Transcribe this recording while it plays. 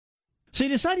So you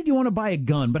decided you want to buy a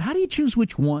gun, but how do you choose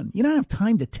which one? You don't have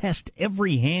time to test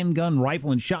every handgun,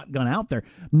 rifle, and shotgun out there.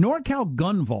 NorCal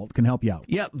Gun Vault can help you out.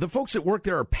 Yeah, the folks that work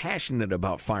there are passionate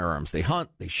about firearms. They hunt,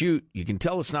 they shoot. You can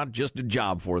tell it's not just a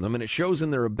job for them, and it shows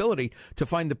in their ability to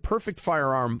find the perfect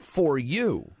firearm for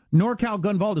you. NorCal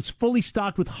Gun Vault is fully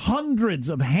stocked with hundreds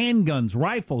of handguns,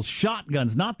 rifles,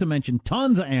 shotguns, not to mention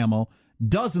tons of ammo,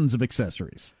 dozens of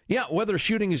accessories. Yeah, whether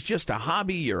shooting is just a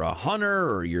hobby, you're a hunter,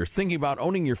 or you're thinking about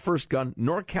owning your first gun,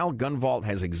 NorCal Gun Vault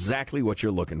has exactly what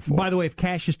you're looking for. By the way, if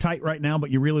cash is tight right now, but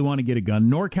you really want to get a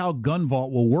gun, NorCal Gun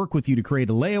Vault will work with you to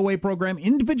create a layaway program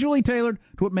individually tailored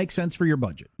to what makes sense for your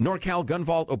budget. NorCal Gun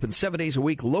Vault opens 7 days a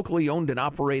week, locally owned and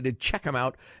operated. Check them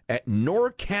out at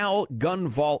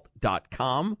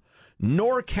NorCalGunVault.com.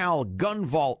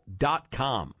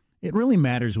 NorCalGunVault.com. It really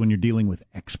matters when you're dealing with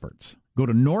experts. Go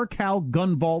to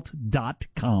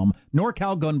NorCalGunVault.com,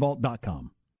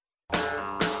 NorCalGunVault.com.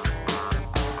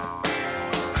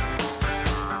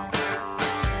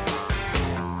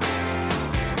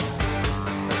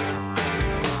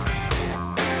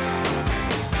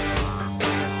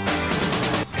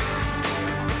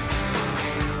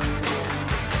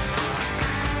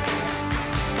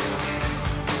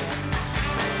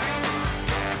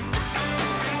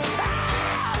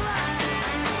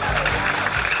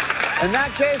 In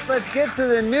that case, let's get to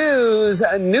the news.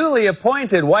 A newly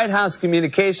appointed White House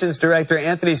Communications Director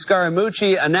Anthony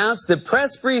Scaramucci announced that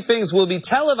press briefings will be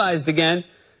televised again,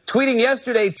 tweeting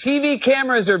yesterday, TV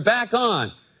cameras are back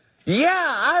on. Yeah,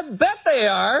 I bet they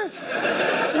are. Look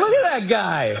at that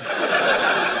guy.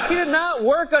 He did not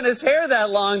work on his hair that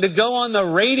long to go on the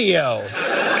radio.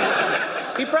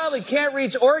 He probably can't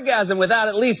reach orgasm without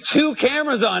at least 2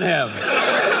 cameras on him.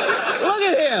 Look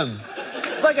at him.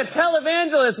 It's like a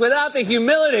televangelist without the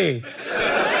humility.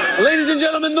 Ladies and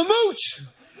gentlemen, the mooch.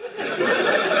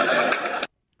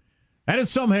 That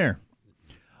is some hair.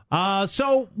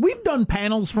 So we've done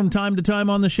panels from time to time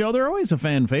on the show. They're always a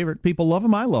fan favorite. People love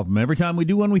them. I love them. Every time we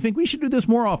do one, we think we should do this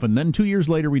more often. Then 2 years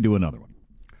later, we do another one.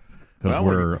 Because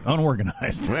we're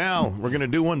unorganized. Well, we're going to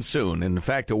do one soon. In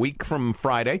fact, a week from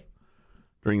Friday,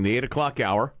 during the 8 o'clock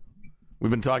hour,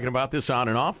 we've been talking about this on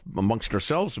and off amongst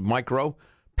ourselves, micro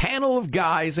panel of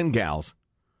guys and gals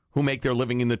who make their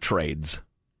living in the trades.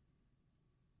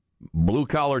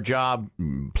 Blue-collar job,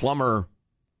 plumber,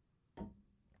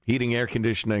 heating, air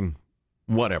conditioning,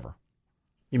 whatever.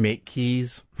 You make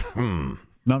keys?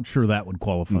 Not sure that would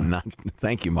qualify.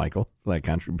 Thank you, Michael, for that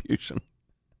contribution.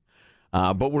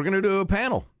 But we're going to do a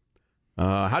panel.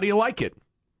 How do you like it?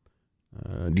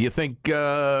 Do you think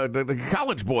the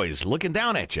college boys looking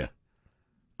down at you?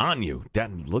 On you.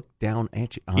 Look down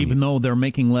at you. Even though they're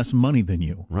making less money than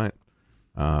you. Right.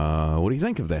 What do you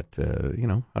think of that? How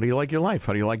do you like your life?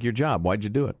 How do you like your job? Why'd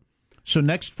you do it? So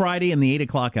next Friday in the 8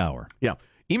 o'clock hour. Yeah.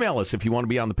 Email us if you want to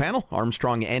be on the panel,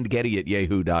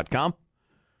 armstrongandgetty@yahoo.com.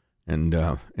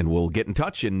 And we'll get in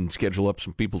touch and schedule up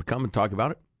some people to come and talk about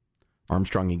it.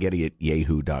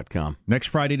 armstrongandgetty@yahoo.com. Next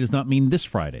Friday does not mean this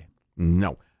Friday.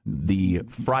 No. The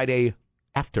Friday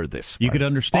after this Friday. You could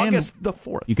understand August the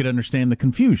 4th. You could understand the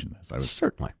confusion as I was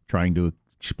certainly trying to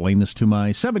explain this to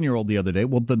my 7-year-old the other day.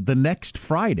 Well, the next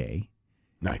Friday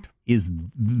is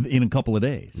in a couple of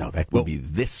days. No, that will be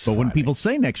this But Friday. when people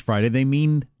say next Friday, they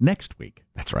mean next week.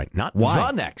 That's right. Not Why?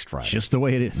 the next Friday. Just the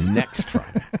way it is. Next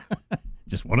Friday.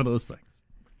 Just one of those things.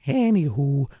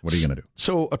 Anywho. What are you going to do?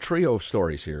 So a trio of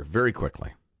stories here, very quickly,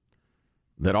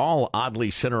 that all oddly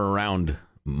center around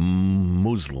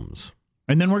Muslims.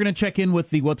 And then we're going to check in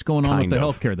with what's going on with the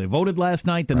health care. They voted last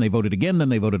night, then they voted again, then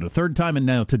they voted a third time, and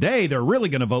now today they're really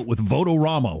going to vote with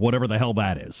Votorama, whatever the hell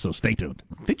that is. So stay tuned.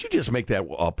 Did you just make that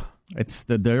up?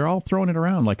 They're all throwing it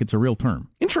around like it's a real term.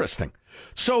 Interesting.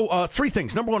 So 3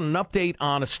 things. Number 1, an update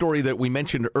on a story that we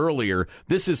mentioned earlier.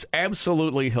 This is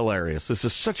absolutely hilarious. This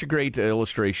is such a great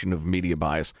illustration of media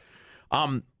bias.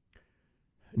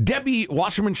 Debbie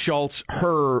Wasserman Schultz,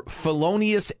 her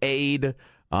felonious aide,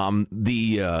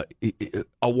 the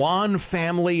Awan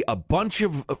family, a bunch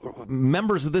of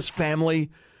members of this family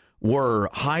were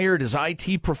hired as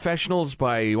IT professionals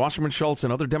by Wasserman Schultz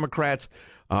and other Democrats.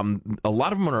 A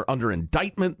lot of them are under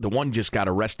indictment. The one just got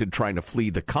arrested trying to flee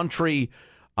the country.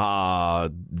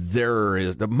 There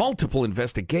is multiple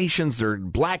investigations. There are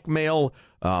blackmail,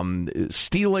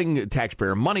 stealing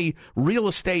taxpayer money, real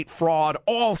estate fraud,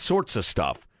 all sorts of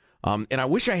stuff. And I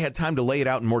wish I had time to lay it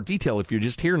out in more detail if you're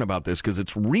just hearing about this, because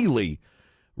it's really,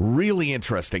 really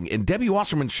interesting. And Debbie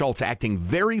Wasserman Schultz acting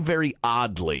very, very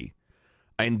oddly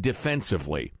and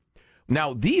defensively.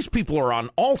 Now, these people are on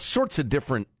all sorts of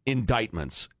different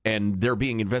indictments, and they're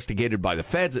being investigated by the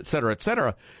feds, et cetera, et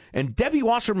cetera. And Debbie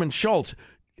Wasserman Schultz,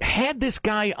 had this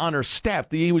guy on her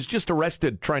staff. He was just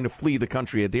arrested trying to flee the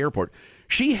country at the airport.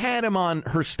 She had him on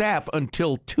her staff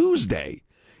until Tuesday,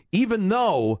 even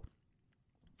though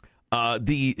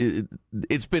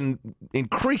it's been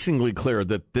increasingly clear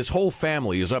that this whole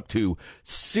family is up to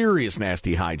serious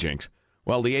nasty hijinks.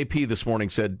 Well, the AP this morning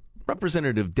said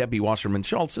Representative Debbie Wasserman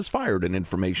Schultz has fired an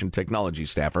information technology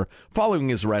staffer following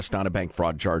his arrest on a bank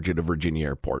fraud charge at a Virginia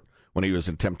airport when he was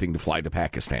attempting to fly to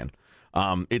Pakistan.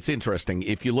 It's interesting.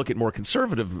 If you look at more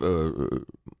conservative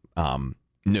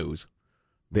news,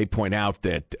 they point out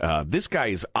that this guy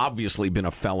has obviously been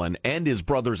a felon, and his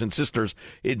brothers and sisters,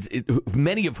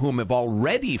 many of whom have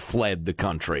already fled the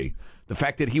country. The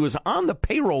fact that he was on the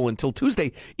payroll until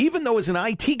Tuesday, even though as an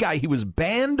IT guy, he was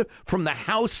banned from the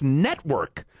House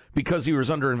network because he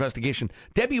was under investigation.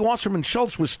 Debbie Wasserman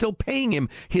Schultz was still paying him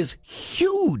his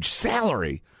huge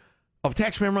salary of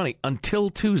taxpayer money until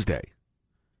Tuesday.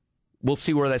 We'll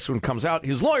see where this one comes out.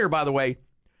 His lawyer, by the way,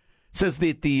 says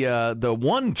that the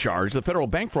one charge, the federal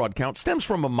bank fraud count, stems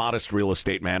from a modest real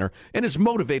estate matter and is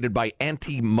motivated by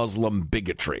anti-Muslim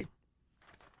bigotry.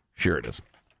 Sure it is.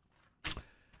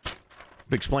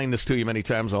 I've explained this to you many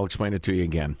times. I'll explain it to you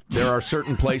again. There are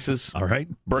certain places, all right,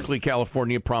 Berkeley,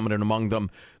 California, prominent among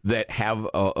them, that have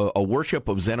a worship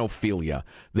of xenophilia.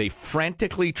 They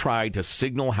frantically try to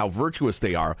signal how virtuous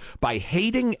they are by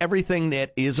hating everything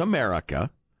that is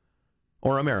America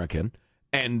or American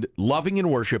and loving and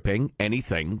worshiping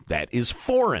anything that is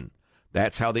foreign.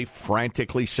 That's how they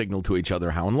frantically signal to each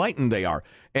other how enlightened they are.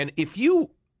 And if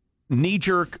you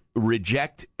knee-jerk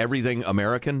reject everything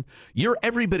American, you're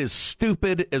every bit as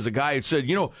stupid as a guy who said,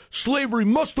 slavery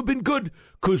must have been good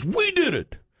because we did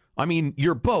it. I mean,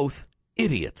 you're both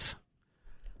idiots.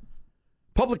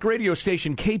 Public radio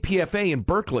station KPFA in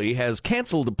Berkeley has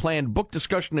canceled a planned book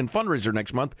discussion and fundraiser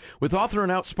next month with author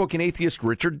and outspoken atheist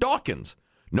Richard Dawkins,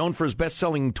 known for his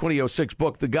best-selling 2006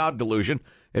 book, The God Delusion,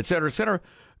 etc.,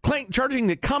 charging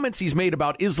that comments he's made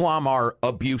about Islam are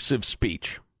abusive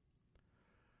speech.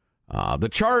 The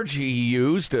charge he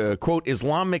used, quote,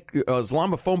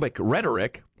 Islamophobic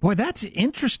rhetoric. Boy, that's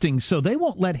interesting. So they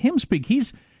won't let him speak.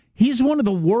 He's one of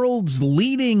the world's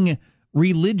leading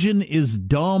religion is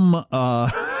dumb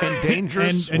and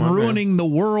dangerous and ruining the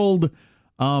world.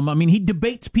 He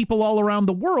debates people all around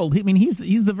the world.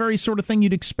 He's the very sort of thing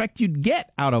you'd expect you'd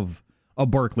get out of a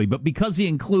Berkeley. But because he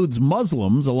includes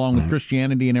Muslims along with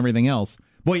Christianity and everything else,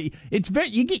 boy, it's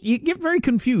you get very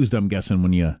confused, I'm guessing,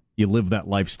 when you live that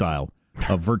lifestyle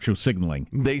of virtue signaling.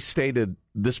 They stated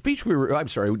the speech I'm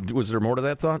sorry, was there more to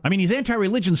that thought? He's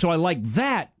anti-religion, so I like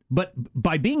that. But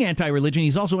by being anti-religion,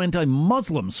 he's also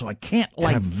anti-Muslim, so I can't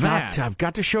I've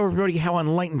got to show everybody how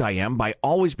enlightened I am by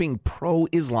always being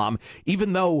pro-Islam,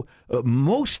 even though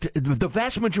the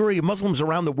vast majority of Muslims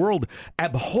around the world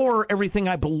abhor everything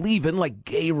I believe in, like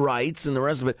gay rights and the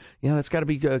rest of it. Yeah, that's got to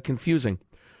be confusing.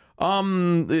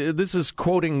 This is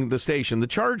quoting the station. The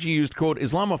charge he used, quote,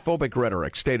 Islamophobic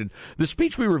rhetoric, stated, the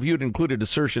speech we reviewed included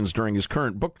assertions during his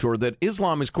current book tour that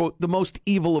Islam is, quote, the most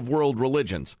evil of world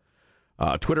religions.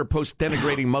 Twitter post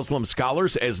denigrating Muslim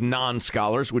scholars as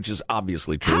non-scholars, which is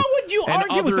obviously true. How would you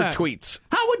argue with that? And other tweets.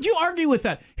 How would you argue with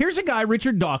that? Here's a guy,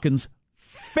 Richard Dawkins,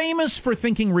 famous for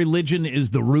thinking religion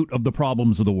is the root of the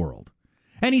problems of the world.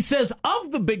 And he says,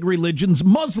 of the big religions,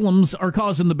 Muslims are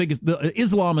causing the biggest,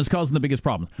 Islam is causing the biggest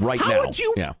problems. Right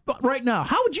now,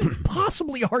 how would you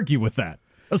possibly argue with that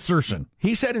assertion?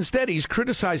 He said instead he's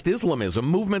criticized Islamism,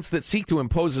 movements that seek to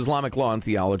impose Islamic law and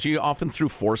theology, often through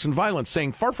force and violence,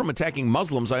 saying, far from attacking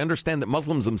Muslims, I understand that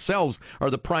Muslims themselves are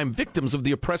the prime victims of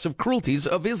the oppressive cruelties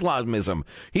of Islamism.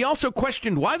 He also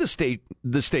questioned why the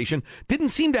station didn't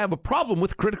seem to have a problem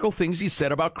with critical things he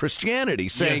said about Christianity,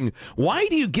 saying, why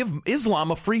do you give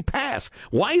Islam a free pass?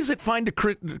 Why is it fine to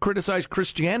criticize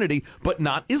Christianity but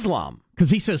not Islam?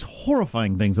 Because he says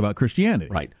horrifying things about Christianity.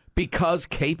 Right. Because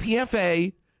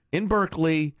KPFA in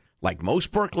Berkeley, like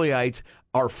most Berkeleyites,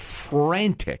 are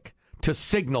frantic to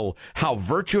signal how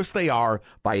virtuous they are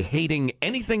by hating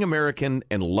anything American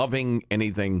and loving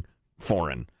anything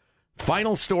foreign.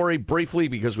 Final story, briefly,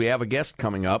 because we have a guest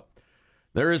coming up.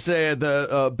 There is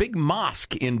the big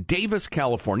mosque in Davis,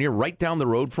 California, right down the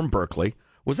road from Berkeley.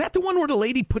 Was that the one where the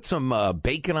lady put some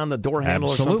bacon on the door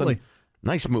handle or something?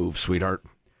 Nice move, sweetheart.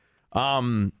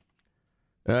 The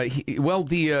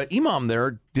imam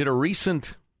there did a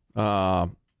recent, what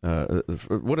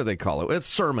do they call it? It's a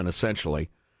sermon, essentially,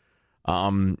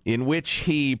 in which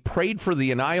he prayed for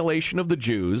the annihilation of the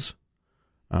Jews,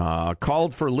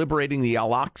 called for liberating the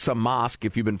Al-Aqsa Mosque.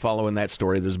 If you've been following that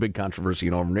story, there's a big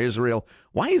controversy over in Israel.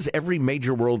 Why is every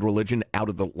major world religion out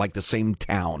of the same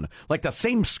town, like the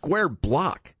same square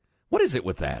block? What is it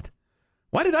with that?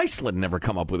 Why did Iceland never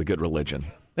come up with a good religion?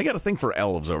 They got a thing for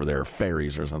elves over there,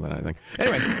 fairies or something, I think.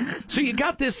 Anyway, so you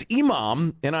got this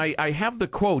imam, and I have the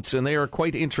quotes, and they are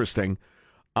quite interesting.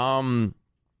 Quoting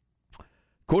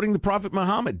the Prophet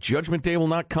Muhammad, Judgment Day will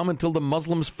not come until the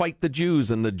Muslims fight the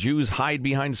Jews, and the Jews hide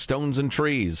behind stones and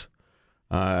trees,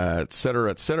 et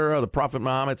cetera, et cetera. The Prophet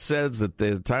Muhammad says that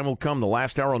the time will come, the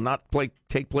last hour will not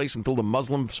take place until the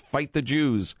Muslims fight the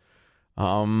Jews.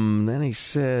 Then he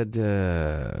said,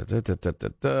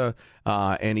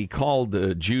 and he called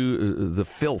the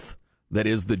filth that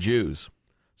is the Jews.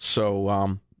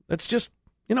 So that's just,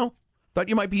 thought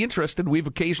you might be interested. We've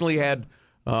occasionally had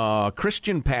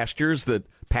Christian pastors that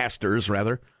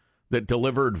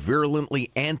delivered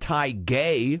virulently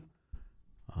anti-gay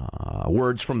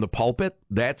words from the pulpit.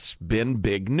 That's been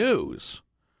big news.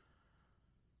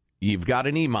 You've got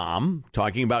an imam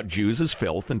talking about Jews as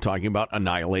filth and talking about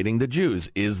annihilating the Jews.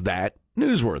 Is that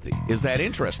newsworthy? Is that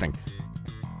interesting?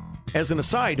 As an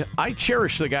aside, I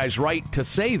cherish the guy's right to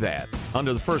say that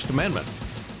under the First Amendment.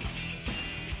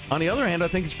 On the other hand, I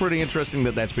think it's pretty interesting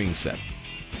that that's being said.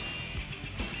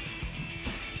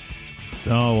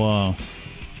 So,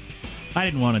 I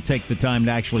didn't want to take the time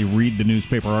to actually read the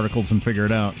newspaper articles and figure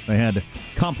it out. They had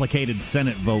complicated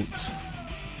Senate votes,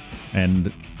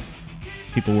 and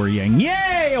people were yelling,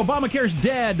 "Yay, Obamacare's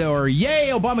dead," or "Yay,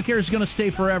 Obamacare's going to stay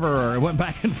forever," or it went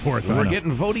back and forth. We're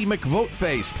getting Votey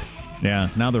McVote-faced. Yeah,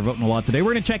 now they're voting a lot today.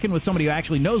 We're going to check in with somebody who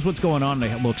actually knows what's going on.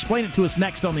 They'll explain it to us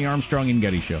next on the Armstrong and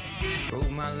Getty Show. Broke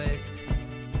my leg.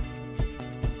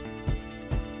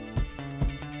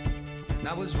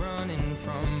 I was running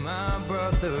from my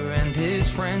brother and his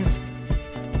friends.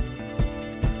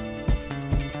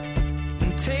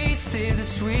 Tasted the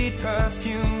sweet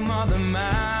perfume of the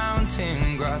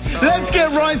mountain grass. Let's get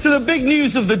right to the big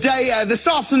news of the day. This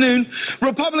afternoon,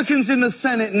 Republicans in the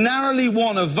Senate narrowly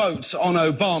won a vote on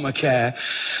Obamacare.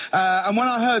 And when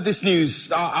I heard this news,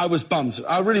 I was bummed.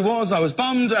 I really was. I was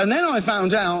bummed. And then I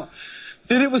found out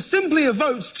that it was simply a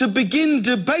vote to begin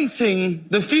debating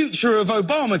the future of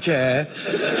Obamacare.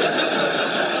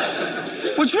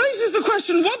 Which raises the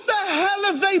question, what the hell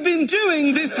have they been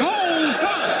doing this whole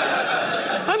time?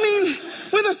 I mean,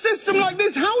 with a system like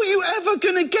this, how are you ever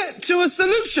going to get to a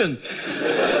solution?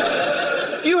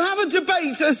 You have a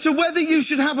debate as to whether you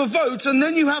should have a vote, and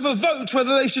then you have a vote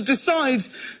whether they should decide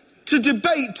to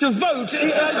debate to vote.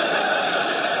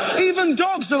 Even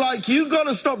dogs are like, you got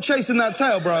to stop chasing that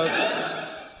tail, bro.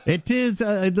 It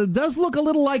does look a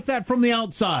little like that from the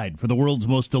outside for the world's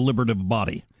most deliberative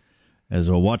body, as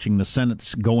watching the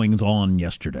Senate's goings-on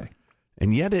yesterday.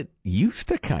 And yet it used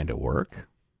to kind of work.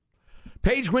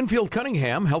 Paige, Winfield,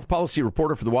 Cunningham, health policy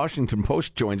reporter for the Washington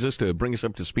Post, joins us to bring us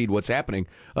up to speed what's happening.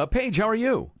 Paige, how are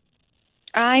you?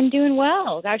 I'm doing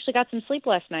well. I actually got some sleep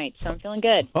last night, so I'm feeling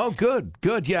good. Oh, good.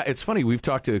 Yeah, it's funny. We've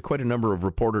talked to quite a number of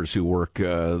reporters who work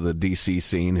the D.C.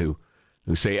 scene who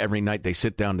say every night they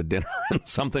sit down to dinner and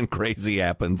something crazy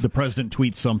happens. The president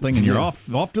tweets something, and you're off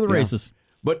to the races.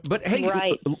 But hey,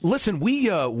 right. Listen, we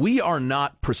are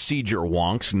not procedure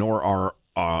wonks, nor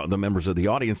are the members of the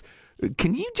audience.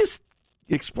 Can you just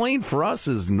explain for us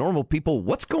as normal people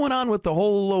what's going on with the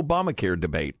whole Obamacare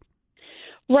debate?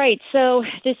 Right. So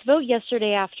this vote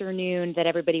yesterday afternoon that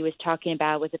everybody was talking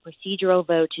about was a procedural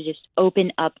vote to just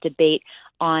open up debate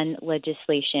on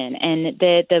legislation. And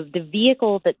the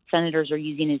vehicle that senators are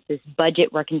using is this budget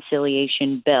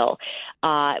reconciliation bill,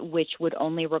 which would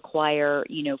only require,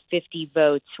 50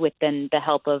 votes with then the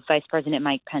help of Vice President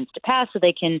Mike Pence to pass so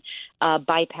they can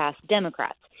bypass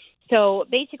Democrats. So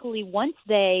basically, once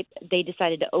they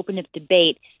decided to open up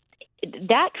debate,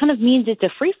 that kind of means it's a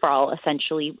free-for-all,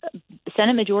 essentially.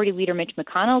 Senate Majority Leader Mitch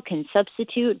McConnell can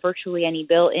substitute virtually any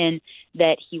bill in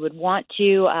that he would want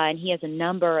to, and he has a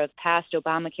number of past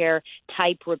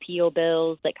Obamacare-type repeal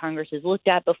bills that Congress has looked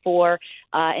at before,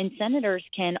 and senators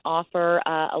can offer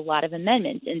a lot of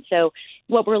amendments. And so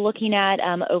what we're looking at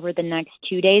over the next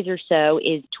 2 days or so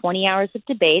is 20 hours of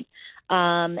debate,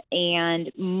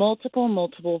 and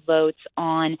multiple votes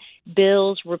on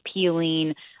bills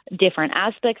repealing different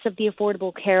aspects of the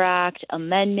Affordable Care Act,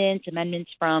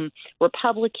 amendments from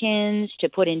Republicans to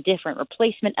put in different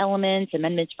replacement elements,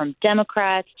 amendments from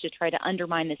Democrats to try to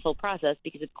undermine this whole process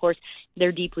because, of course,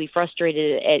 they're deeply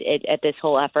frustrated at this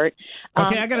whole effort.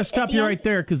 Okay, I got to stop you right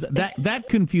there because that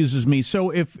confuses me. So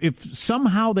if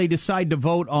somehow they decide to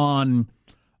vote on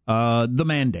the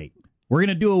mandate, we're going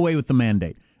to do away with the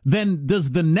mandate. Then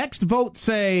does the next vote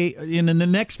say, and then the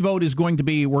next vote is going to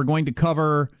be, we're going to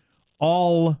cover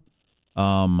all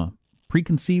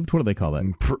preconceived? What do they call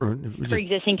that?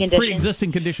 Pre-existing conditions.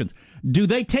 Pre-existing conditions. Do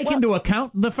they take into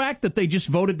account the fact that they just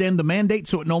voted to end the mandate,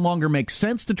 so it no longer makes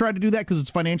sense to try to do that because it's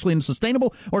financially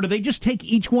unsustainable? Or do they just take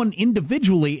each one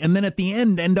individually and then at the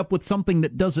end up with something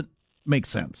that doesn't make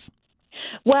sense?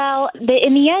 Well, in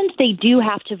the end, they do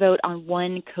have to vote on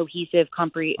one cohesive,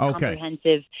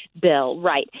 comprehensive bill,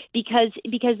 right? Because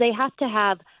they have to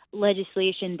have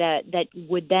legislation that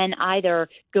would then either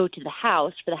go to the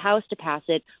House for the House to pass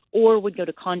it, or would go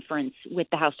to conference with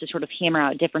the House to sort of hammer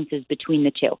out differences between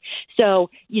the two. So,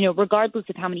 regardless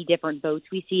of how many different votes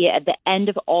we see at the end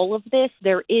of all of this,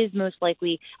 there is most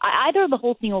likely either the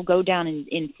whole thing will go down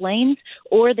in flames,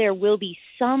 or there will be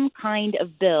some kind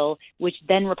of bill which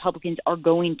then Republicans are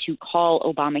going to call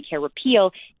Obamacare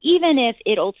repeal, even if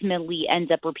it ultimately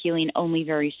ends up repealing only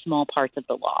very small parts of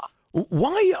the law.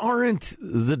 Why aren't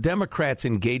the Democrats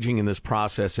engaging in this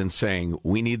process and saying,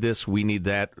 we need this, we need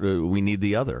that, we need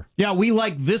the other? Yeah, we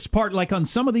like this part. Like on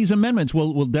some of these amendments,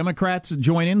 will Democrats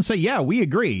join in and say, yeah, we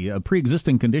agree,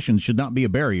 pre-existing conditions should not be a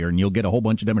barrier, and you'll get a whole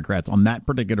bunch of Democrats on that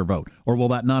particular vote? Or will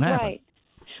that not happen? Right.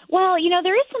 Well,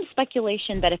 there is some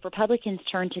speculation that if Republicans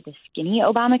turn to the skinny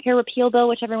Obamacare repeal bill,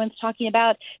 which everyone's talking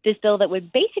about, this bill that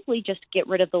would basically just get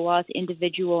rid of the law's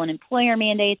individual and employer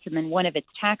mandates and then one of its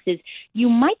taxes, you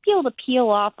might be able to peel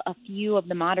off a few of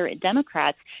the moderate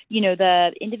Democrats.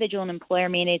 The individual and employer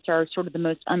mandates are sort of the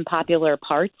most unpopular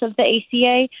parts of the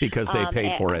ACA. Because they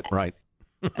pay for it, right?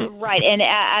 Right, and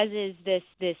as is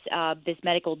this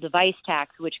medical device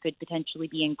tax, which could potentially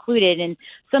be included. And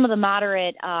some of the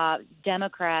moderate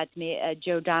Democrats,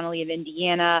 Joe Donnelly of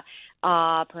Indiana,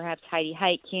 perhaps Heidi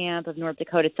Heitkamp of North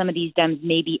Dakota, some of these Dems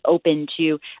may be open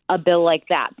to a bill like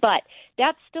that. But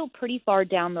that's still pretty far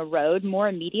down the road. More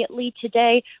immediately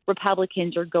today,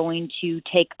 Republicans are going to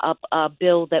take up a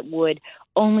bill that would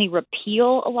only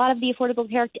repeal a lot of the Affordable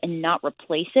Care Act and not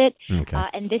replace it. Okay.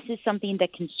 And this is something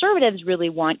that conservatives really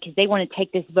want because they want to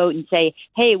take this vote and say,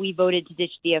 hey, we voted to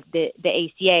ditch the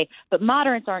ACA. But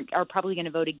moderates are probably going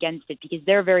to vote against it because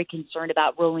they're very concerned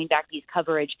about rolling back these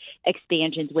coverage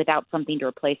expansions without something to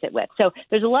replace it with. So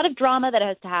there's a lot of drama that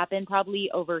has to happen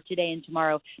probably over today and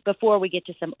tomorrow before we get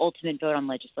to some ultimate vote on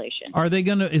legislation. Are they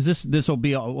going to, this will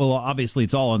be, well, obviously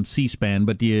it's all on C-SPAN,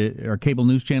 but are cable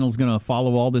news channels going to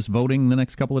follow all this voting the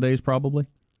next couple of days probably?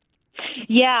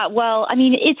 Yeah, well, I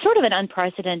mean, it's sort of an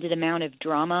unprecedented amount of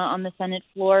drama on the Senate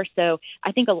floor, so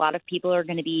I think a lot of people are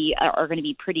going to be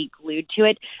pretty glued to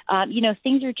it.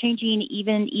 Things are changing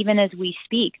even as we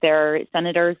speak. There are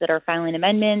senators that are filing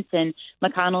amendments, and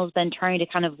McConnell's been trying to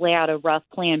kind of lay out a rough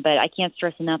plan, but I can't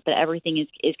stress enough that everything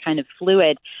is kind of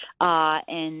fluid,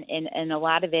 and a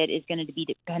lot of it is going to be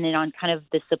dependent on kind of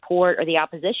the support or the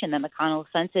opposition that McConnell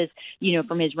senses,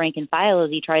 from his rank and file as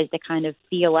he tries to kind of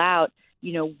feel out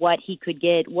what he could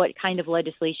get, what kind of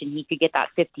legislation he could get that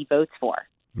 50 votes for.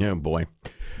 Yeah, boy.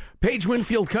 Paige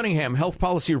Winfield Cunningham, health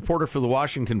policy reporter for the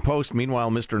Washington Post.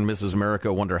 Meanwhile, Mr. and Mrs.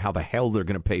 America wonder how the hell they're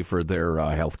going to pay for their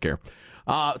health care.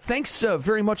 Thanks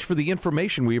very much for the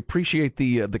information. We appreciate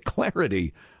the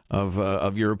clarity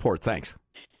of your report. Thanks.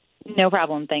 No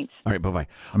problem. Thanks. All right. Bye-bye.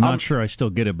 I'm not sure I still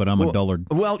get it, but I'm a dullard.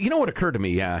 Well, you know what occurred to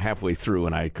me halfway through,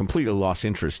 and I completely lost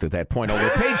interest at that point.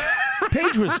 Although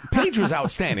Paige was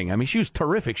outstanding. I mean, she was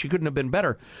terrific. She couldn't have been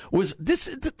better. We're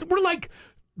like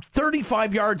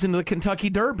 35 yards into the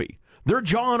Kentucky Derby. They're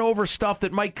jawing over stuff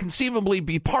that might conceivably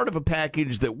be part of a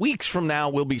package that weeks from now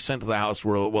will be sent to the House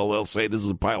where, they'll say this is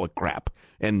a pile of crap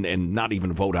and not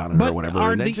even vote on it or whatever.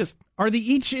 Are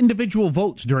each individual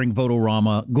votes during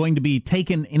Vote-O-Rama going to be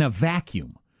taken in a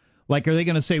vacuum? Like, are they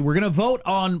going to say, we're going to vote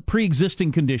on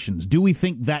pre-existing conditions? Do we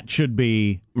think that should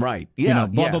be... Right. Yeah.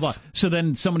 Blah, blah, blah. So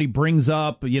then somebody brings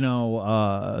up,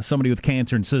 somebody with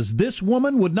cancer and says, this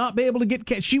woman would not be able to get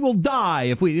cancer. She will die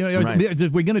if we... Right. Are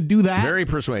we going to do that? Very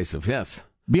persuasive, yes.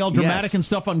 Be all dramatic and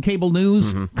stuff on cable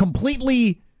news? Mm-hmm.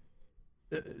 Completely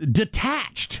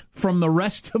detached from the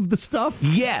rest of the stuff?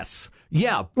 Yes.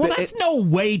 Yeah. Well, that's no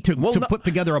way to put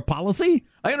together a policy.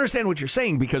 I understand what you're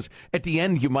saying, because at the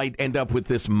end you might end up with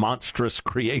this monstrous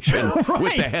creation right.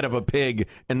 with the head of a pig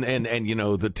and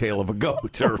the tail of a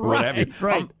goat or whatever.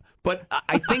 Right. But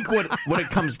I think what it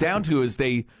comes down to is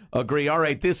they agree, all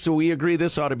right, so we agree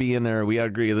this ought to be in there. We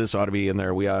agree this ought to be in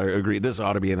there. We agree this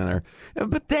ought to be in there.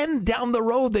 But then down the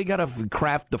road, they got to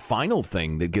craft the final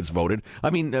thing that gets voted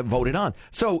on.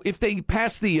 So if they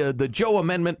pass the Joe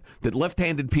amendment that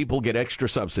left-handed people get extra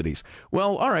subsidies,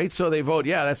 well, all right, so they vote,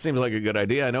 yeah, that seems like a good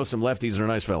idea. I know some lefties are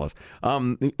nice fellas.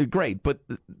 Great, but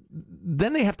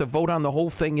then they have to vote on the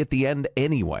whole thing at the end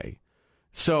anyway.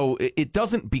 So it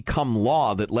doesn't become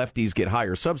law that lefties get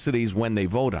higher subsidies when they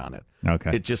vote on it.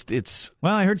 Okay.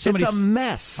 Well, I heard somebody. It's a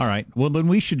mess. All right. Well, then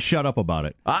we should shut up about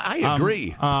it. I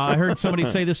agree. I heard somebody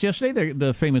say this yesterday.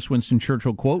 The famous Winston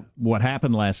Churchill quote: "What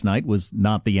happened last night was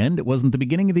not the end. It wasn't the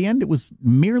beginning of the end. It was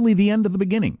merely the end of the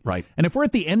beginning." Right. And if we're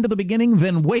at the end of the beginning,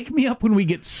 then wake me up when we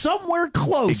get somewhere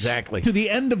close to the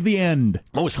end of the end.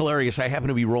 What was hilarious, I happened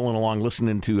to be rolling along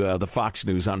listening to the Fox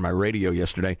News on my radio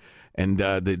yesterday, and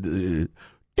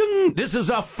ding, this is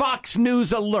a Fox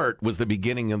News alert was the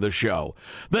beginning of the show.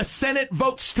 The Senate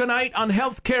votes tonight on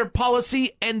health care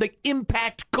policy, and the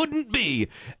impact couldn't be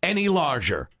any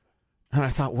larger. And I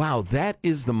thought, wow, that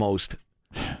is the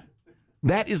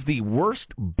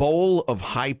worst bowl of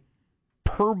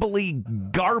hyperbole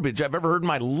garbage I've ever heard in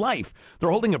my life.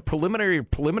 They're holding a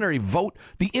preliminary vote.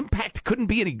 The impact couldn't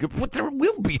be any good. There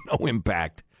will be no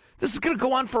impact. This is going to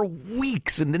go on for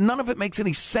weeks, and none of it makes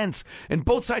any sense. And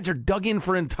both sides are dug in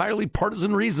for entirely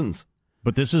partisan reasons.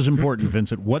 But this is important,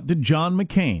 Vincent. What did John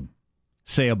McCain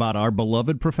say about our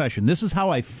beloved profession? This is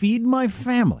how I feed my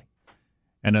family.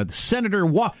 And a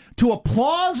senator to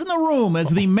applause in the room as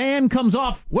the man comes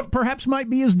off what perhaps might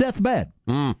be his deathbed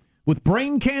with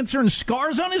brain cancer and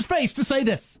scars on his face to say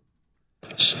this.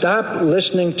 Stop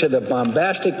listening to the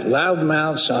bombastic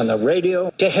loudmouths on the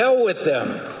radio. To hell with them.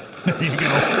 There you go.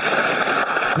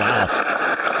 Wow.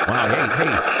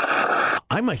 Hey.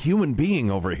 I'm a human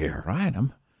being over here. Right.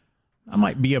 I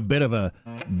might be a bit of a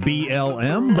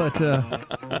BLM, but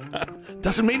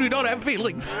doesn't mean we don't have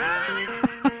feelings.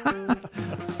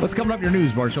 What's coming up in your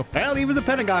news, Marshall? Well, even the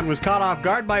Pentagon was caught off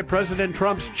guard by President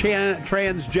Trump's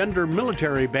transgender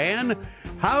military ban.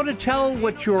 How to tell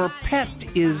what your pet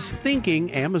is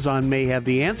thinking. Amazon may have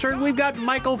the answer. And we've got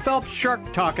Michael Phelps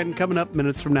shark talking coming up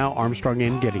minutes from now. Armstrong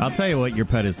and Getty. I'll tell you what your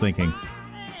pet is thinking.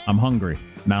 I'm hungry.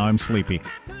 Now I'm sleepy.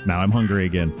 Now I'm hungry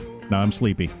again. Now I'm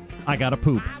sleepy. I gotta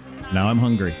poop. Now I'm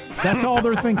hungry. That's all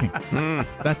they're thinking.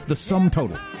 That's the sum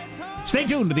total. Stay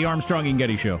tuned to the Armstrong and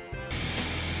Getty Show.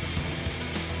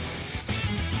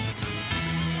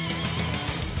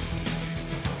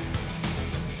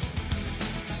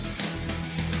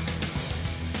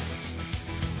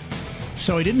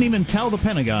 So he didn't even tell the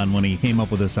Pentagon when he came up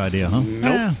with this idea, huh?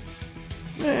 Nope.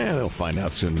 They'll find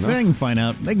out soon enough. They can find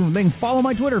out. They can follow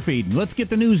my Twitter feed. Let's get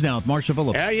the news now with Marshall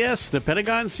Phillips. Yes, the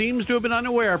Pentagon seems to have been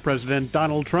unaware. President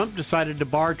Donald Trump decided to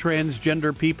bar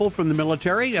transgender people from the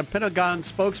military. A Pentagon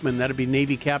spokesman, that'd be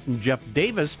Navy Captain Jeff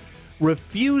Davis,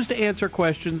 refused to answer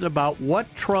questions about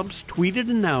what Trump's tweeted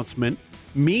announcement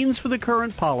means for the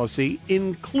current policy,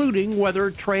 including whether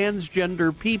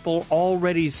transgender people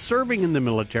already serving in the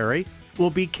military will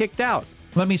be kicked out.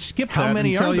 Let me skip that. How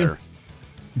many are there?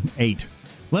 8.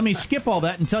 Let me skip all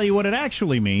that and tell you what it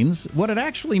actually means. What it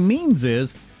actually means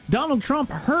is Donald Trump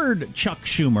heard Chuck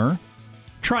Schumer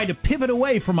try to pivot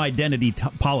away from identity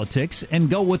politics and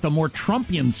go with a more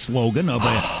Trumpian slogan of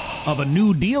a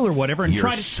New Deal or whatever, and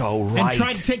try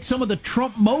to take some of the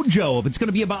Trump mojo of it's going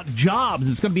to be about jobs,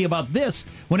 it's going to be about this,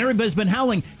 when everybody's been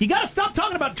howling, you got to stop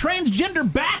talking about transgender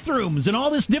bathrooms and all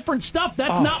this different stuff.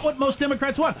 That's not what most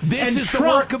Democrats want. This is the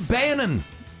work of Bannon.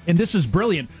 And this is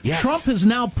brilliant. Yes. Trump has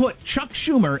now put Chuck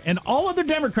Schumer and all other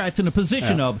Democrats in a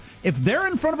position of, if they're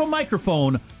in front of a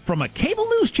microphone from a cable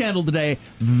news channel today,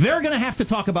 they're going to have to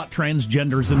talk about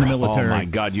transgenders in the military. Oh, my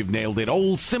God, you've nailed it.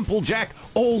 Old Simple Jack,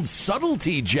 old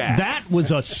Subtlety Jack. That was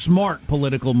a smart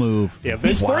political move. Yeah,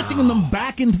 He's forcing them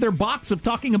back into their box of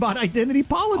talking about identity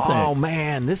politics. Oh,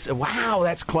 man, that's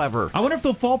clever. I wonder if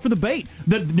they'll fall for the bait.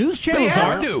 The news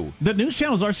channels The news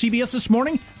channels are CBS this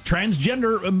morning,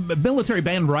 transgender military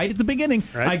ban right at the beginning.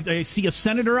 Right. I see a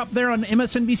senator up there on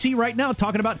MSNBC right now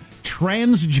talking about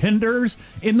transgenders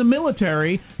in the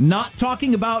military, not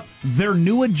talking about their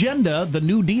new agenda, the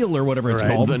New Deal or whatever it's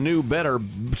called. The new, better,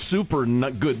 super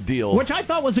good deal. Which I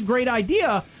thought was a great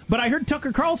idea, but I heard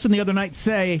Tucker Carlson the other night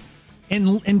say,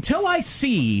 until I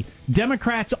see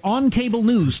Democrats on cable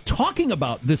news talking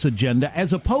about this agenda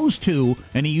as opposed to,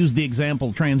 and he used the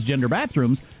example, transgender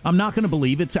bathrooms, I'm not going to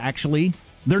believe it's actually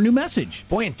their new message.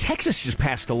 Boy, and Texas just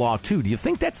passed a law, too. Do you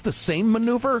think that's the same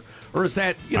maneuver? Or is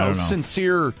that, I don't know.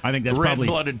 Sincere, I think that's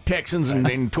red-blooded Texans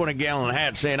in 20-gallon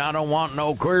hats saying, I don't want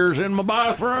no queers in my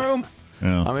bathroom?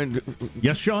 Yeah. I mean,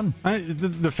 yes, Sean?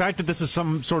 The fact that this is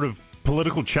some sort of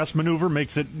political chess maneuver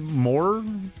makes it more,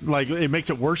 like, it makes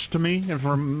it worse to me and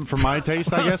for my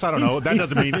taste, I guess. I don't know. That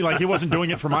doesn't mean, like, he wasn't doing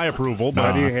it for my approval. But,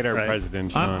 why do you hate our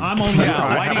president, Sean? I'm only...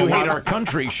 why do you hate our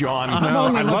country, Sean?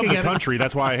 I love the country.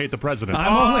 That's why I hate the president.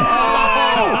 I'm only...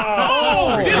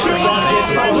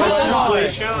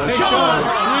 Sean!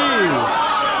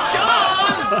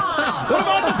 What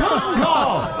about the curtain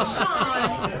call?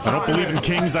 I don't believe in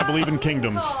kings. I believe in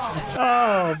kingdoms.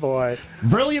 Oh, boy.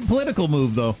 Brilliant political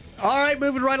move, though. All right,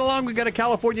 moving right along, we got a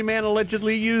California man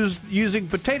allegedly using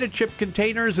potato chip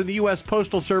containers in the U.S.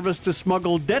 Postal Service to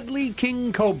smuggle deadly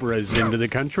king cobras into the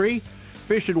country.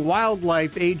 Fish and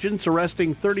Wildlife agents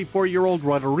arresting 34-year-old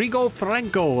Rodrigo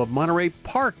Franco of Monterey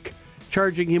Park,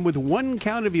 charging him with 1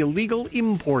 count of illegal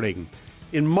importing.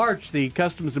 In March, the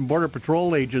Customs and Border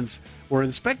Patrol agents were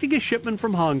inspecting a shipment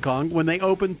from Hong Kong when they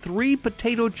opened 3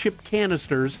 potato chip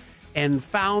canisters and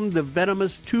found the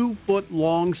venomous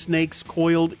 2-foot-long snakes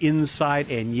coiled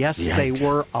inside, and yes, Yikes. they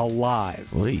were alive.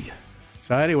 Oy.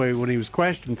 So anyway, when he was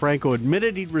questioned, Franco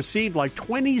admitted he'd received like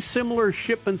 20 similar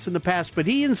shipments in the past, but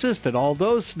he insisted all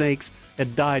those snakes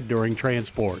had died during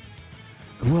transport.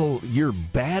 Well, you're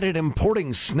bad at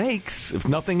importing snakes, if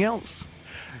nothing else.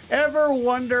 Ever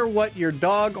wonder what your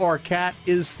dog or cat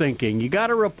is thinking? You got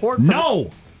a report from... No!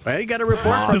 Well, you got a report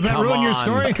from... Does that ruin your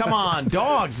story? Come on,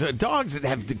 dogs that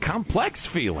have complex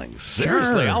feelings.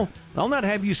 Seriously, Sure. I'll not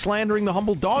have you slandering the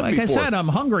humble dog Like before. I said, I'm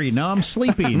hungry. Now I'm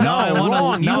sleepy. No, now I wanna,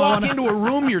 wrong. You now I walk wanna- into a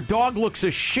room, your dog looks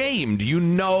ashamed. You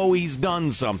know he's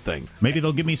done something. Maybe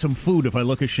they'll give me some food if I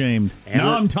look ashamed.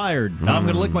 Now I'm tired. Now I'm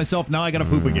going to lick myself. Now I got to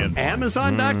poop again.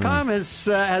 Amazon.com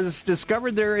has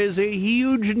discovered there is a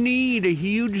huge need, a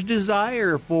huge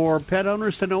desire for pet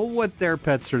owners to know what their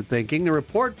pets are thinking. The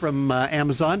report from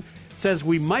Amazon says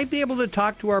we might be able to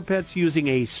talk to our pets using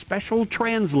a special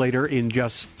translator in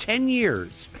just 10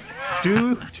 years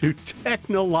due to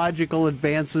technological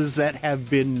advances that have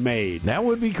been made. That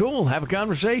would be cool. Have a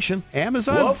conversation.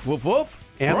 Amazon's... Woof, woof, woof.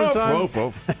 Amazon, Woof,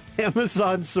 woof, woof.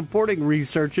 Amazon's supporting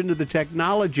research into the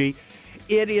technology.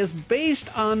 It is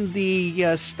based on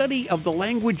the study of the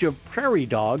language of prairie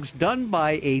dogs done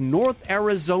by a North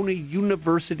Arizona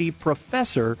University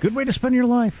professor. Good way to spend your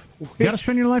life. You got to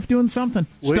spend your life doing something.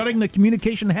 Studying the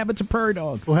communication habits of prairie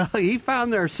dogs. Well, he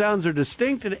found their sounds are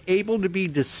distinct and able to be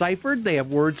deciphered. They have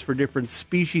words for different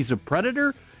species of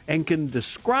predator and can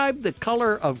describe the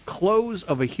color of clothes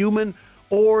of a human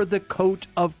or the coat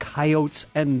of coyotes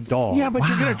and dogs. Yeah, but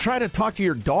you're going to try to talk to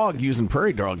your dog using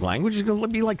prairie dog language. It's going to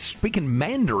be like speaking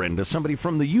Mandarin to somebody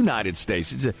from the United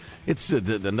States. It's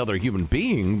another human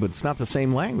being, but it's not the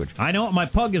same language. I know what my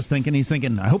pug is thinking. He's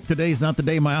thinking, I hope today's not the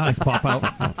day my eyes pop out.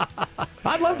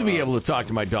 I'd love to be able to talk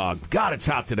to my dog. God, it's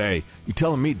hot today. You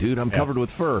telling me, dude, I'm covered with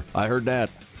fur. I heard that.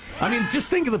 I mean, just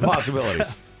think of the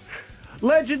possibilities.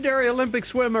 Legendary Olympic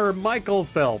swimmer Michael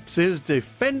Phelps is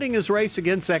defending his race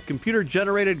against that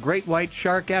computer-generated great white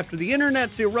shark after the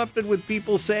internet's erupted with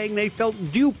people saying they felt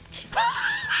duped.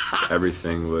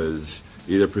 Everything was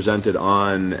either presented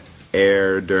on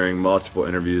air during multiple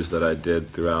interviews that I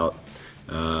did throughout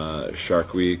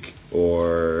Shark Week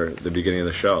or the beginning of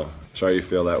the show. Sorry you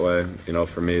feel that way. You know,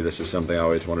 for me, this is something I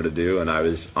always wanted to do, and I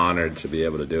was honored to be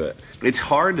able to do it. It's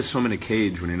hard to swim in a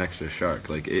cage when you're next to a shark.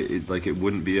 Like it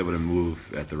wouldn't be able to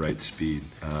move at the right speed.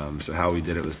 So how we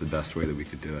did it was the best way that we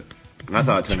could do it. And I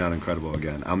thought it turned out incredible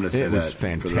again. I'm going to say It was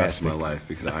that for the rest of my life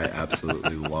because I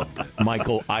absolutely loved it.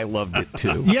 Michael, I loved it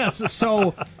too. Yes,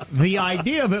 so the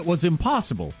idea of it was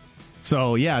impossible.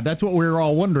 So, yeah, that's what we were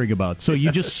all wondering about. So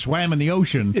you just swam in the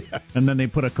ocean, and then they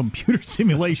put a computer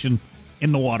simulation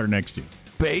in the water next to you.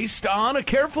 Based on a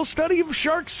careful study of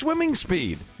shark swimming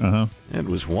speed. Uh-huh. It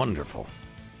was wonderful.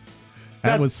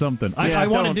 That was something. Yeah, I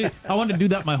wanted to do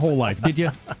that my whole life. Did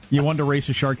you? You wanted to race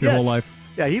a shark your whole life?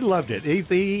 Yeah, he loved it.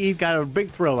 He got a big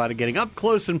thrill out of getting up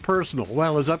close and personal.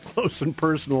 Well, as up close and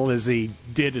personal as he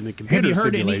did in the computer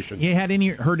simulation.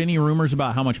 Heard any rumors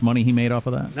about how much money he made off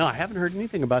of that? No, I haven't heard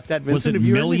anything about that. Vincent, Was it have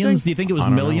you heard millions? anything? Do you think it was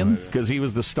millions? Because he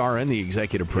was the star and the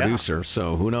executive producer,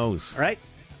 so who knows? All right.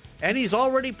 And he's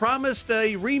already promised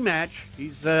a rematch.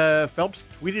 Phelps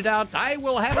tweeted out, I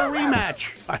will have a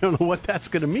rematch. I don't know what that's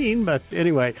going to mean, but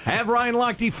anyway. Have Ryan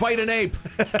Lochte fight an ape.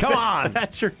 Come on.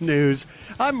 That's your news.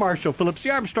 I'm Marshall Phillips, the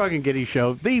Armstrong and Getty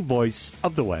Show, the voice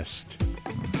of the West.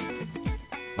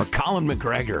 Or Colin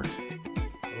McGregor.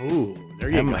 Ooh,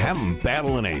 there you go. Have him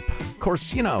battle an ape. Of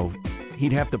course, you know,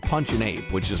 he'd have to punch an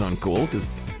ape, which is uncool, because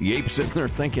the ape's sitting there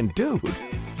thinking, dude,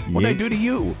 what'd I do to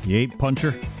you? The ape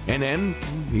puncher. And then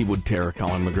he would tear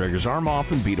Colin McGregor's arm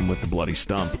off and beat him with the bloody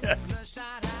stump. Yes.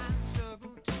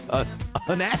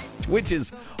 An act which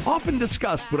is often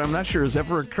discussed, but I'm not sure has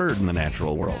ever occurred in the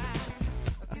natural world.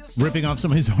 Ripping off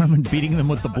somebody's arm and beating them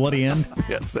with the bloody end?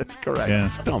 Yes, that's correct. Yeah.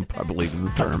 Stump, I believe, is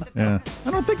the term. Yeah.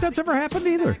 I don't think that's ever happened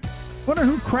either. Wonder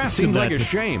who crafted Seems that. like a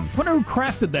shame. Wonder who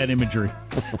crafted that imagery.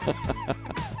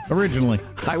 Originally.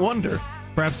 I wonder.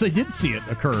 Perhaps they did see it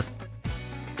occur.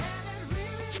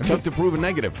 It's tough to prove a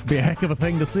negative. Be a heck of a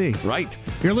thing to see. Right.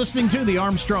 You're listening to the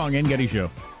Armstrong and Getty Show.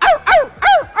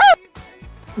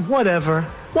 whatever.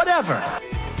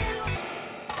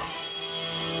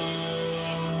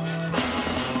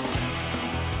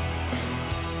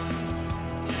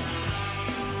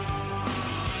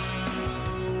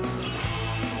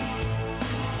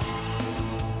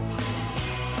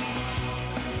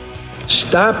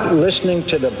 Stop listening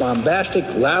to the bombastic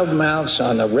loudmouths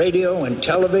on the radio and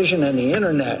television and the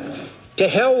internet. To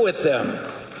hell with them.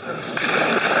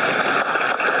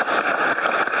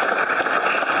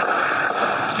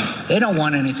 They don't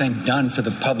want anything done for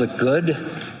the public good.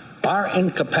 Our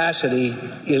incapacity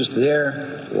is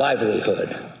their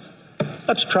livelihood.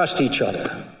 Let's trust each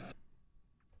other.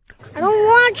 I don't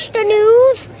watch the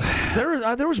news.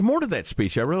 There was more to that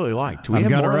speech I really liked. I've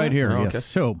got it right here. Oh, yes. okay.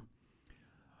 So,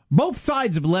 both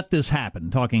sides have let this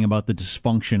happen, talking about the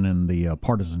dysfunction and the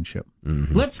partisanship.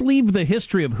 Mm-hmm. Let's leave the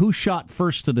history of who shot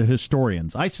first to the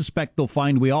historians. I suspect they'll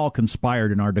find we all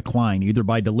conspired in our decline, either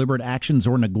by deliberate actions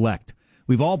or neglect.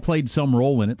 We've all played some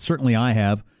role in it. Certainly I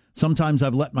have. Sometimes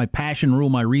I've let my passion rule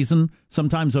my reason.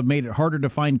 Sometimes I've made it harder to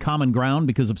find common ground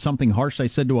because of something harsh I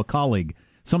said to a colleague.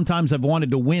 Sometimes I've wanted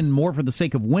to win more for the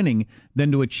sake of winning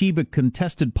than to achieve a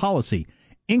contested policy.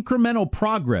 Incremental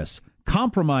progress,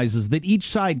 compromises that each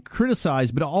side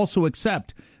criticize but also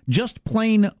accept, just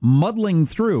plain muddling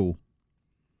through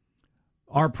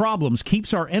our problems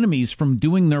keeps our enemies from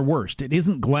doing their worst. It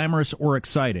isn't glamorous or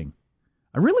exciting.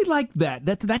 I really like that.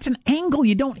 That's an angle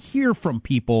you don't hear from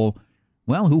people,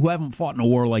 well, who haven't fought in a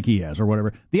war like he has or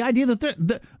whatever. The idea that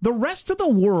the rest of the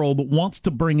world wants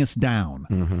to bring us down.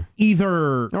 Mm-hmm.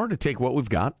 Either... Or to take what we've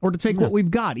got.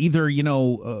 Either,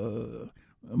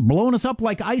 blowing us up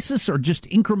like ISIS or just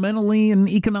incrementally and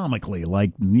economically,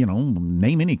 like,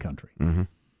 name any country.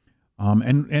 Mm-hmm.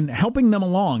 And helping them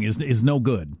along is no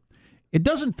good. It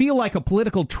doesn't feel like a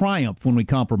political triumph when we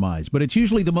compromise, but it's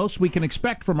usually the most we can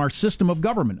expect from our system of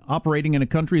government, operating in a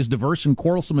country as diverse and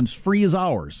quarrelsome and free as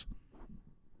ours.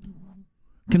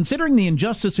 Considering the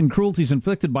injustice and cruelties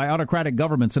inflicted by autocratic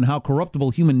governments and how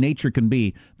corruptible human nature can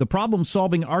be, the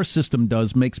problem-solving our system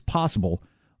makes possible,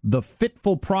 the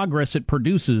fitful progress it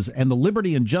produces, and the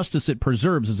liberty and justice it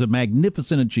preserves is a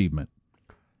magnificent achievement.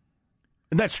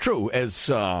 And that's true. As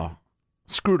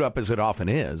screwed up as it often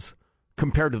is,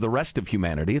 compared to the rest of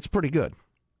humanity, it's pretty good.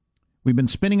 We've been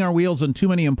spinning our wheels on too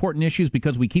many important issues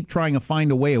because we keep trying to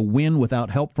find a way to win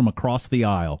without help from across the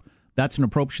aisle. That's an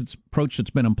approach that's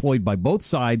been employed by both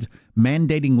sides,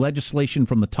 mandating legislation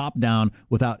from the top down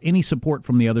without any support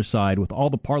from the other side, with all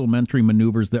the parliamentary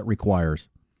maneuvers that requires.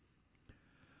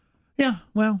 Yeah,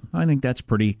 well, I think that's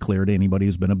pretty clear to anybody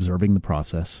who's been observing the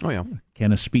process. Oh, yeah.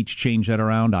 Can a speech change that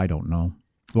around? I don't know.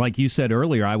 Like you said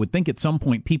earlier, I would think at some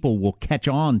point people will catch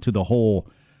on to the whole,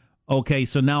 okay,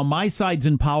 so now my side's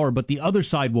in power, but the other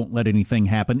side won't let anything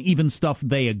happen, even stuff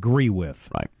they agree with.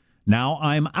 Right. Now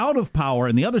I'm out of power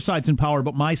and the other side's in power,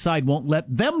 but my side won't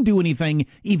let them do anything,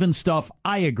 even stuff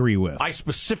I agree with. I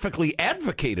specifically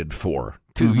advocated for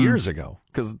 2 years ago,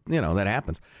 because, that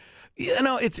happens.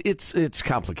 It's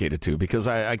complicated, too, because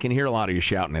I can hear a lot of you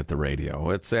shouting at the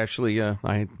radio. It's actually,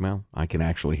 I can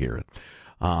actually hear it.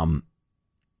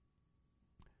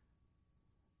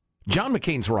 John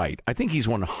McCain's right. I think he's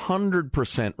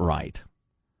 100% right.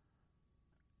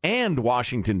 And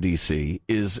Washington, D.C.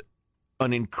 is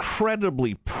an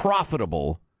incredibly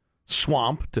profitable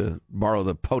swamp, to borrow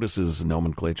the POTUS's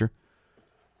nomenclature,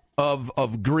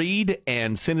 of greed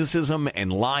and cynicism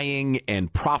and lying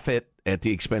and profit at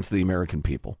the expense of the American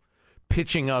people,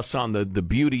 pitching us on the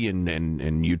beauty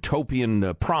and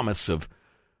utopian promise of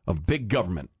big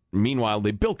government. Meanwhile,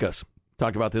 they bilk us.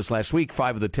 Talked about this last week.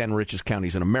 5 of the 10 richest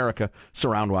counties in America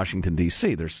surround Washington,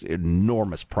 D.C. There's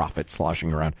enormous profit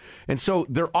sloshing around. And so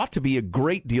there ought to be a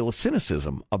great deal of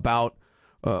cynicism about,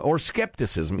 or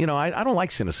skepticism. I don't like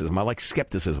cynicism. I like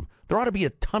skepticism. There ought to be a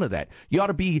ton of that. You ought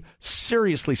to be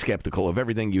seriously skeptical of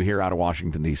everything you hear out of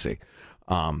Washington, D.C.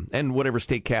 And whatever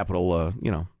state capital,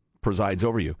 presides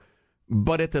over you.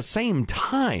 But at the same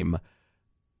time,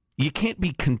 you can't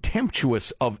be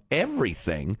contemptuous of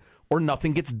everything or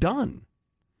nothing gets done.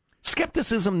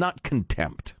 Skepticism, not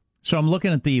contempt. So I'm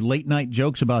looking at the late night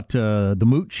jokes about the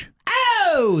mooch.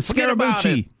 Oh, Forget about it.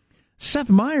 Scaramucci.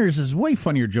 Seth Meyers is way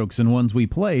funnier jokes than ones we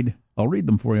played. I'll read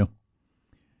them for you.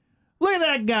 Look at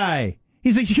that guy.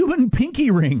 He's a human pinky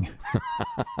ring.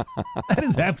 That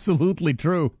is absolutely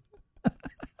true.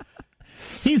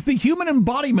 He's the human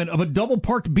embodiment of a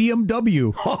double-parked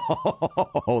BMW.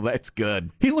 Oh, that's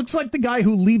good. He looks like the guy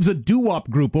who leaves a doo-wop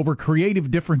group over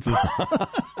creative differences.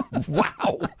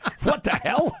 Wow. What the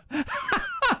hell?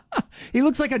 He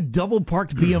looks like a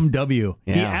double-parked BMW.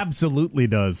 Yeah. He absolutely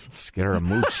does.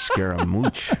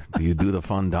 Scaramouche. Do you do the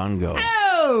fandango?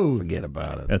 Oh, Whoa! Forget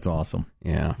about it. That's awesome.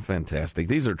 Yeah, fantastic.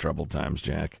 These are troubled times,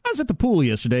 Jack. I was at the pool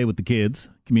yesterday with the kids,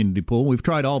 community pool. We've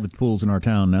tried all the pools in our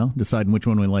town now, deciding which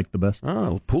one we like the best.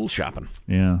 Oh, pool shopping.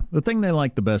 Yeah. The thing they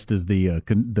like the best is the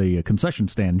concession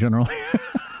stand, generally,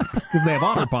 because they have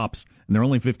Otter Pops, and they're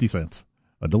only 50 cents.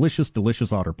 A delicious,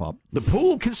 delicious Otter Pop. The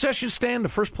pool concession stand, the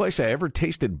first place I ever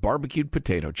tasted barbecued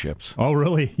potato chips. Oh,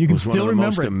 really? You can still remember it. It was one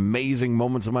of the most amazing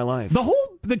moments of my life. The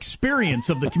whole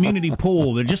experience of the community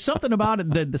pool, there's just something about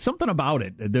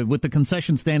it, with the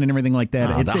concession stand and everything like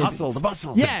that. The hustle, the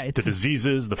bustle. Yeah. The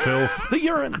diseases, the filth. The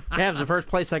urine. Yeah, it was the first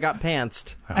place I got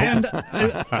pantsed.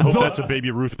 I hope that's a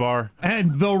Baby Ruth bar.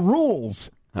 And the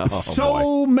rules.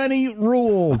 Oh, many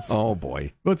rules. Oh,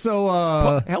 boy. But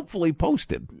so... helpfully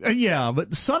posted. Yeah,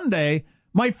 but Sunday,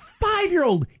 my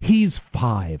 5-year-old, he's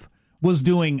 5, was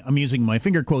doing, I'm using my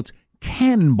finger quotes,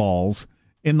 cannonballs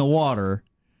in the water,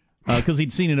 because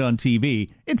he'd seen it on TV.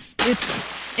 It's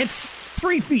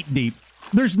 3 feet deep.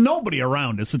 There's nobody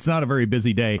around us. It's not a very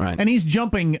busy day. Right. And he's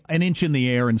jumping an inch in the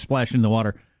air and splashing in the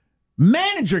water.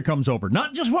 Manager comes over,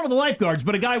 not just one of the lifeguards,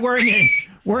 but a guy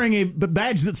wearing a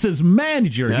badge that says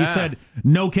manager. Yeah. He said,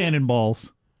 no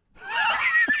cannonballs.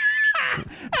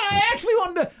 I actually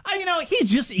wanted to,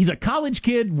 he's a college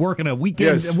kid working a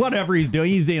weekend, whatever he's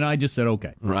doing. I just said,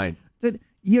 okay. Right.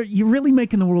 You're really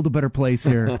making the world a better place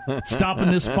here. Stopping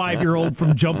this 5-year-old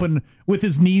from jumping with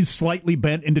his knees slightly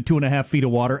bent into 2.5 feet of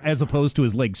water as opposed to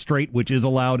his legs straight, which is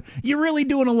allowed. You're really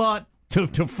doing a lot to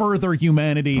further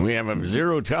humanity. We have a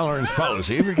zero tolerance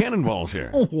policy for cannonballs here.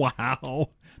 Oh, wow.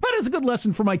 That is a good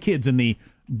lesson for my kids in the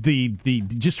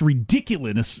just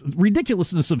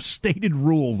ridiculousness of stated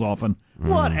rules often.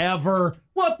 Whatever.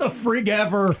 What the frig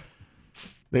ever.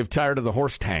 They've tired of the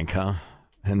horse tank, huh?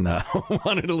 And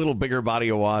wanted a little bigger body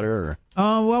of water?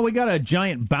 Well, we got a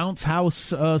giant bounce house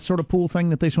sort of pool thing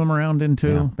that they swim around into.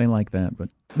 Yeah. They like that, but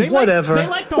they like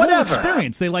the whole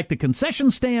experience. They like the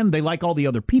concession stand. They like all the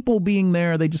other people being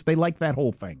there. They like that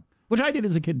whole thing, which I did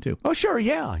as a kid too. Oh, sure,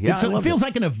 yeah. It feels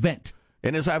like an event.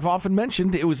 And as I've often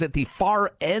mentioned, it was at the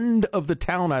far end of the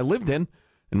town I lived in,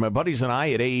 and my buddies and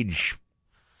I, at age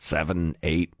 7,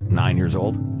 8, 9 years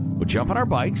old, would jump on our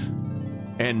bikes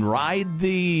and ride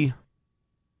the...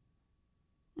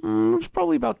 it was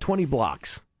probably about 20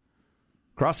 blocks.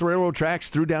 Across the railroad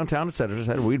tracks, through downtown, et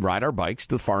cetera. We'd ride our bikes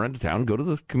to the far end of town, go to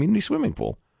the community swimming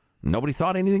pool. Nobody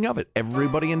thought anything of it.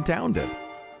 Everybody in town did.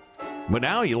 But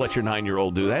now you let your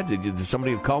 9-year-old do that,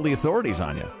 somebody would call the authorities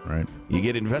on you. Right. You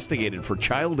get investigated for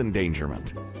child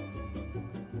endangerment.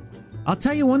 I'll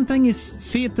tell you one thing you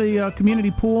see at the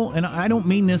community pool, and I don't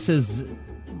mean this as...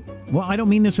 Well, I don't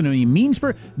mean this in any mean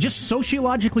spirit. Just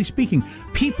sociologically speaking,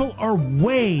 people are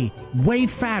way, way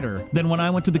fatter than when I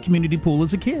went to the community pool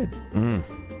as a kid.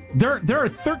 There are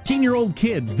 13-year-old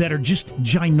kids that are just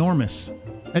ginormous.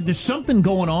 And there's something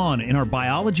going on in our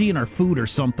biology and our food or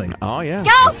something. Oh, yeah.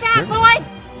 Go, fat boy!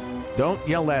 Don't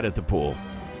yell that at the pool.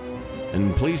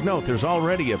 And please note, there's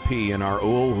already a pee in our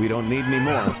ool. We don't need any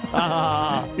more.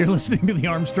 You're listening to the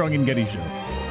Armstrong and Getty Show.